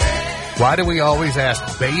 Why do we always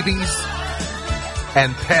ask babies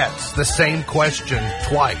and pets the same question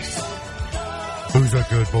twice? Who's a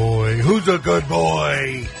good boy? Who's a good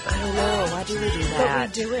boy? I don't know. Why do we do But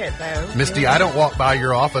that? we do it though. Misty, I don't walk by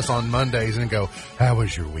your office on Mondays and go, how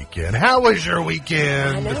was your weekend? How was your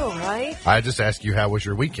weekend? I know, right? I just ask you, how was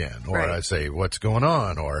your weekend? Or Right. I say, what's going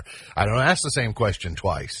on? Or I don't ask the same question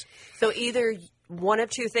twice. So either one of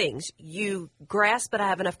two things. You grasp that I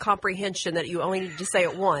have enough comprehension that you only need to say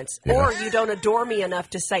it once, Yeah. or you don't adore me enough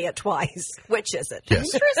to say it twice. Which is it?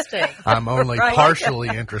 Yes. Interesting. I'm only Right. partially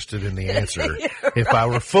interested in the answer. If I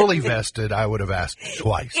were fully vested, I would have asked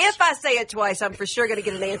twice. If I say it twice, I'm for sure going to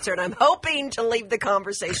get an answer, and I'm hoping to leave the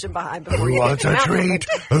conversation behind before Who you wants get a out of treat?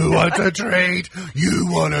 it. Who wants a treat? You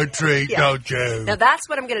want a treat, Yeah. don't you? Now that's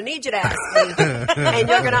what I'm going to need you to ask me, and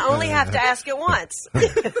you're going to only have to ask it once.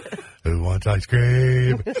 Who wants ice cream?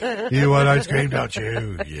 You want ice cream, don't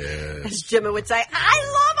you? Yes. As Jimmy would say,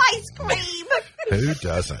 I love ice cream. Who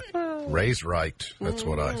doesn't? Ray's right. That's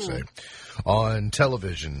what I say. On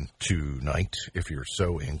television tonight, if you're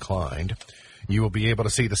so inclined, you will be able to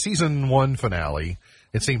see the season 1 finale.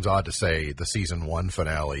 It seems odd to say the season 1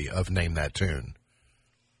 finale of Name That Tune.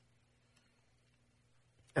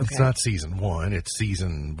 It's not season 1. It's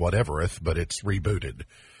season whatevereth, but it's rebooted.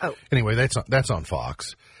 Oh. Anyway, that's on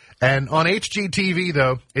Fox. And on HGTV,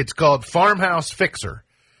 though, it's called Farmhouse Fixer.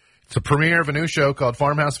 It's a premiere of a new show called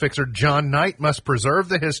Farmhouse Fixer. John Knight must preserve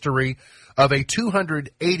the history of a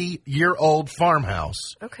 280-year-old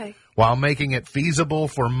farmhouse Okay. while making it feasible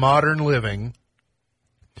for modern living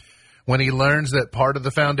when he learns that part of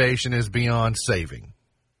the foundation is beyond saving.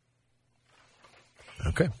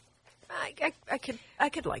 Okay. I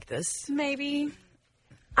could like this. Maybe.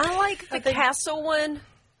 I like the castle one.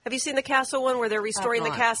 Have you seen the castle one where they're restoring the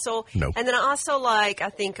not. castle? No. And then I also like, I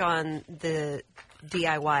think on the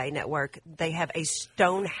DIY network, they have a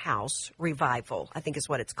Stonehouse revival, I think is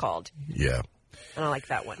what it's called. Yeah. And I like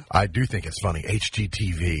that one. I do think it's funny.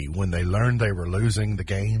 HGTV, when they learned they were losing the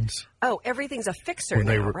games, Oh, everything's a fixer when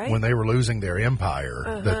now, they were right? when they were losing their empire,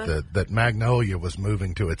 that Magnolia was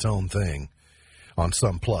moving to its own thing on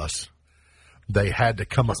some plus. They had to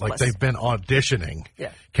come up like Plus. they've been auditioning.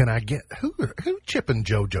 Yeah. Can I get who Chip and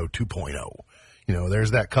JoJo 2.0? You know,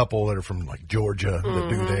 there's that couple that are from like Georgia that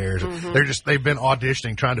do theirs. They've been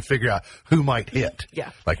auditioning trying to figure out who might hit.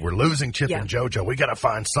 Yeah. Like we're losing Chip Yeah. and JoJo. We got to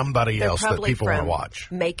find somebody They're else that probably people want to from watch.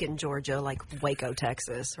 Macon, Georgia, like Waco,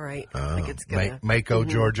 Texas, right? I think it's gonna. Mako,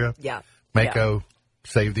 Georgia. Yeah. Mako,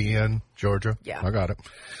 Save the Inn, Georgia. Yeah. I got it.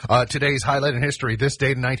 Today's highlight in history. This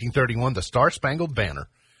date in 1931, the Star-Spangled Banner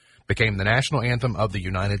became the national anthem of the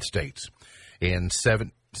United States. Not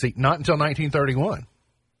until 1931.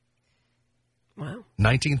 Wow.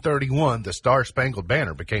 1931, the Star-Spangled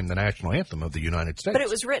Banner became the national anthem of the United States. But it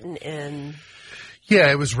was written in. Yeah,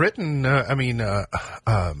 it was written,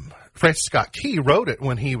 Francis Scott Key wrote it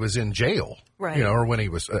when he was in jail. Right. You know, or when he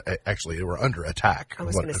was, actually, they were under attack. I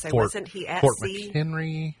was going to say, wasn't he at Fort sea?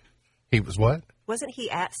 McHenry. He was what? Wasn't he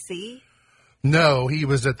at sea? No, he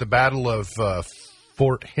was at the Battle of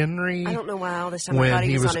Fort Henry. I don't know why all this time I thought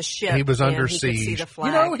he was on a ship. He was under and he could see siege. the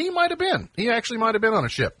flag. He might have been. He actually might have been on a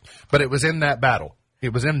ship. But it was in that battle.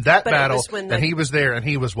 It was in that battle, and he was there, and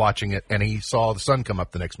he was watching it, and he saw the sun come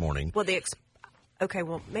up the next morning. Well, okay,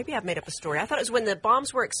 well, maybe I've made up a story. I thought it was when the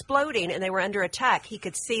bombs were exploding and they were under attack, he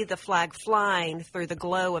could see the flag flying through the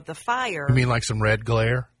glow of the fire. You mean like some red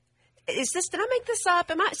glare? Did I make this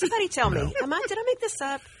up? Somebody tell me. Did I make this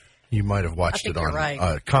up? You might have watched it on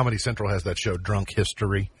right. Comedy Central has that show Drunk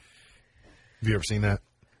History. Have you ever seen that?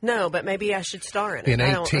 No, but maybe I should star in it.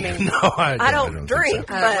 I don't drink, so. I don't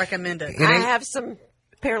recommend it. I have some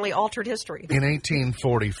apparently altered history. In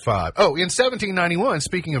 1845. Oh, in 1791,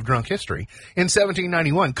 speaking of drunk history, in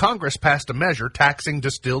 1791, Congress passed a measure taxing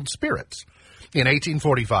distilled spirits. In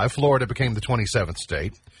 1845, Florida became the 27th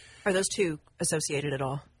state. Are those two associated at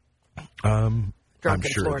all? I'm Drunk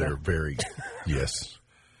in sure Florida. they're very, yes.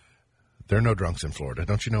 There are no drunks in Florida.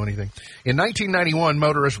 Don't you know anything? In 1991,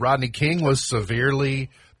 motorist Rodney King was severely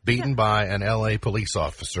beaten by an L.A. police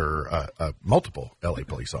officer, multiple L.A.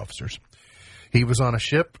 police officers. He was on a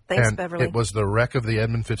ship, and Beverly. It was the wreck of the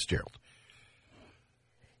Edmund Fitzgerald.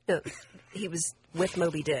 No, he was with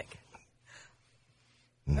Moby Dick.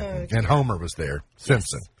 Mm-hmm. And Homer was there,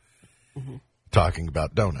 Simpson, talking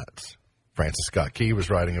about donuts. Francis Scott Key was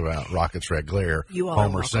writing about Rocket's Red Glare.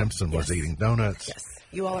 Homer Simpson was eating donuts. Yes,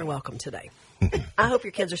 you all are welcome today. I hope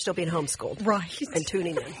your kids are still being homeschooled. Right. And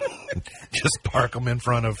tuning in. Just park them in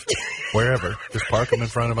front of wherever. Just park them in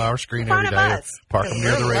front of our screen front every of day. us. Park them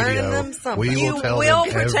near the radio. We will tell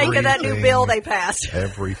them partake of that new bill they passed.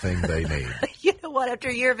 Everything they need. You know what? After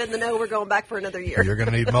a year of In the Know, we're going back for another year. You're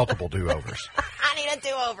going to need multiple do-overs. I need a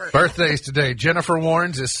do-over. Birthdays today. Jennifer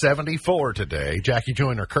Warnes is 74 today. Jackie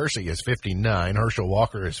Joyner Kersey is 59. Herschel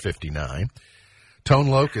Walker is 59. Tone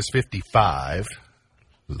Loc is 55.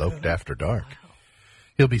 Loped After Dark.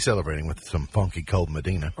 He'll be celebrating with some funky Cold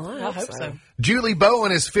Medina. I hope so. Julie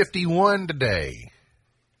Bowen is 51 today.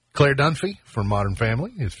 Claire Dunphy from Modern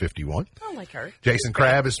Family is 51. I like her. Jason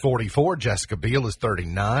Crabb is 44. Jessica Biel is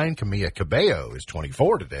 39. Camilla Cabello is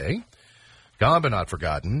 24 today. Gone but not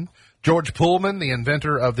forgotten. George Pullman, the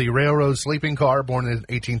inventor of the railroad sleeping car, born in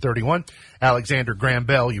 1831. Alexander Graham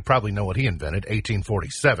Bell, you probably know what he invented,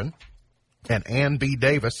 1847. And Ann B.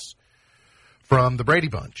 Davis from the Brady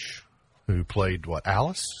Bunch, who played,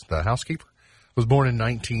 Alice, the housekeeper, was born in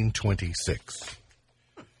 1926.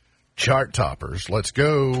 Chart toppers. Let's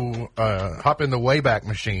go, hop in the Wayback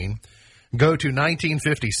Machine. Go to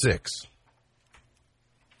 1956.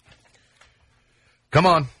 Come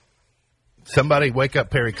on. Somebody wake up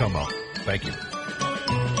Perry Como. Thank you.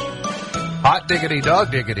 Hot diggity, dog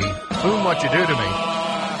diggity. Boom, what you do to me.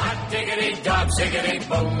 Hot diggity, dog diggity,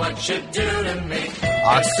 boom, what you do to me.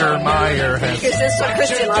 Oscar Mayer has... Because this is what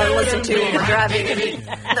Christy and I listen to when we're driving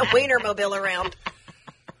the Wienermobile around.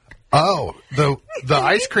 Oh, the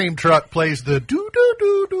ice cream truck plays the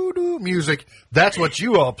do-do-do-do-do music. That's what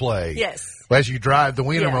you all play. Yes. As you drive the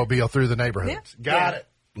Wienermobile through the neighborhoods. Yeah. Got it.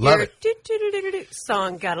 Love it. Do-do-do-do-do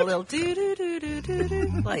song got a little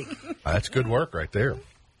do-do-do-do-do-do. Like. That's good work right there.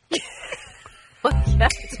 Yes. Let's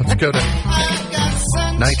go to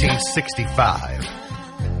 1965.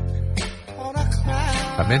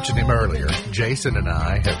 I mentioned him earlier. Jason and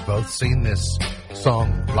I have both seen this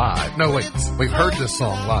song live. No, wait. We've heard this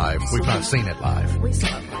song live. We've not seen it live.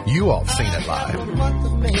 You all have seen it live.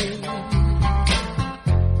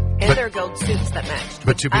 And their gold suits that matched.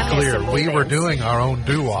 But to be clear, we were doing our own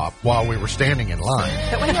doo-wop while we were standing in line.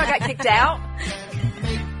 But when I got kicked out?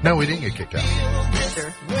 No, we didn't get kicked out.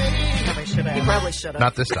 Sure. You probably should have.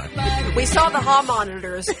 Not this time. We saw the hall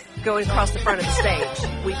monitors going across the front of the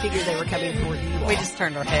stage. We figured they were coming toward you all. We just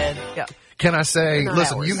turned our head. Yeah. Can I say,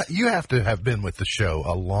 listen, hours. you have to have been with the show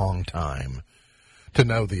a long time to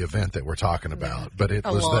know the event that we're talking about. But it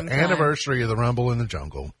was the anniversary of the Rumble in the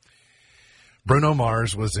Jungle. Bruno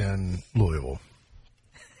Mars was in Louisville.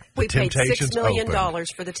 We paid $6 million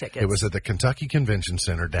for the tickets. It was at the Kentucky Convention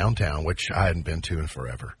Center downtown, which I hadn't been to in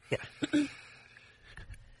forever. Yeah.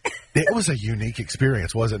 It was a unique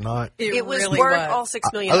experience, was it not? It was really worth was. all $6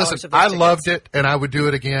 million Listen, of those I tickets. loved it, and I would do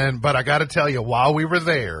it again. But I got to tell you, while we were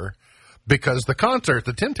there, because the concert,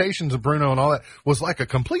 the Temptations of Bruno and all that, was like a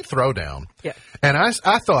complete throwdown. Yeah. And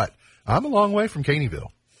I thought, I'm a long way from Caneyville.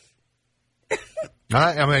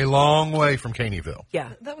 I am a long way from Caneyville.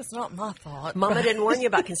 Yeah. That was not my thought. Mama didn't warn you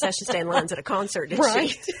about concession stand lines at a concert, did Right.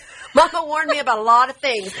 she? Mama warned me about a lot of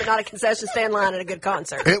things, but not a concession stand line at a good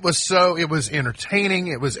concert. It was entertaining.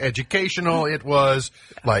 It was educational. It was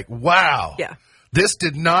like, wow. Yeah. This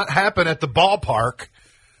did not happen at the ballpark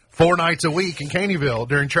 4 nights a week in Caneyville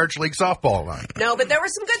during church league softball night. No, but there were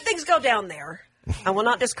some good things go down there. I will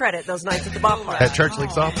not discredit those nights at the ballpark. At Church League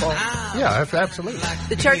softball? Yeah, absolutely.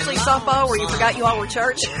 The Church League softball where you forgot you all were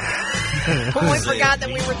church. When we forgot that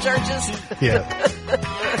we were churches. Yeah.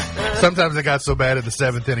 Sometimes it got so bad in the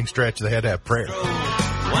 7th inning stretch they had to have prayer.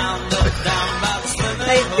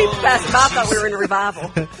 People passed by, I thought we were in a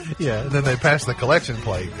revival. Yeah, and then they passed the collection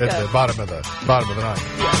plate at the bottom of the night.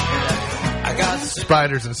 Yeah. I got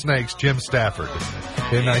Spiders and Snakes, Jim Stafford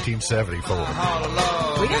in 1974.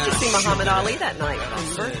 We got to see Muhammad Ali that night.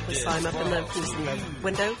 Remember? We saw him up in the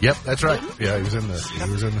window. Yep, that's right. Yeah, he was in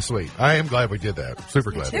the suite. I am glad we did that.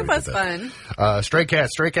 Super glad. It was fun. Stray Cat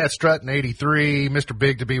Strut in 83. Mr.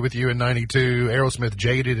 Big to Be With You in 92. Aerosmith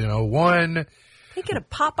Jaded in 01. He get a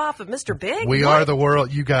pop off of Mr. Big? We Are the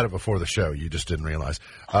World. You got it before the show. You just didn't realize.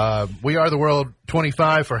 We Are the World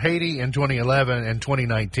 25 for Haiti in 2011 and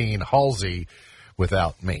 2019. Halsey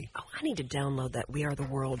Without Me. Oh, I need to download that We Are the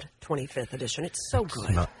World 25th edition. It's so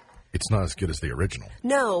good. It's not as good as the original.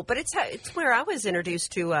 No, but it's where I was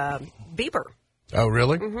introduced to Bieber. Oh,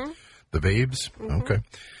 really? Mm-hmm. The Biebs? Mm-hmm. Okay.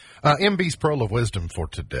 MB's Pearl of Wisdom for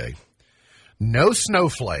today. No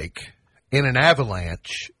snowflake in an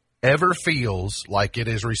avalanche ever feels like it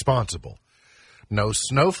is responsible. No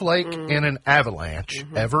snowflake in an avalanche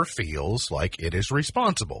ever feels like it is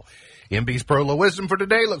responsible. MB's Pearl of Wisdom for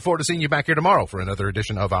today. Look forward to seeing you back here tomorrow for another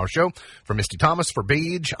edition of our show. For Misty Thomas, for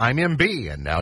Beej, I'm MB, and now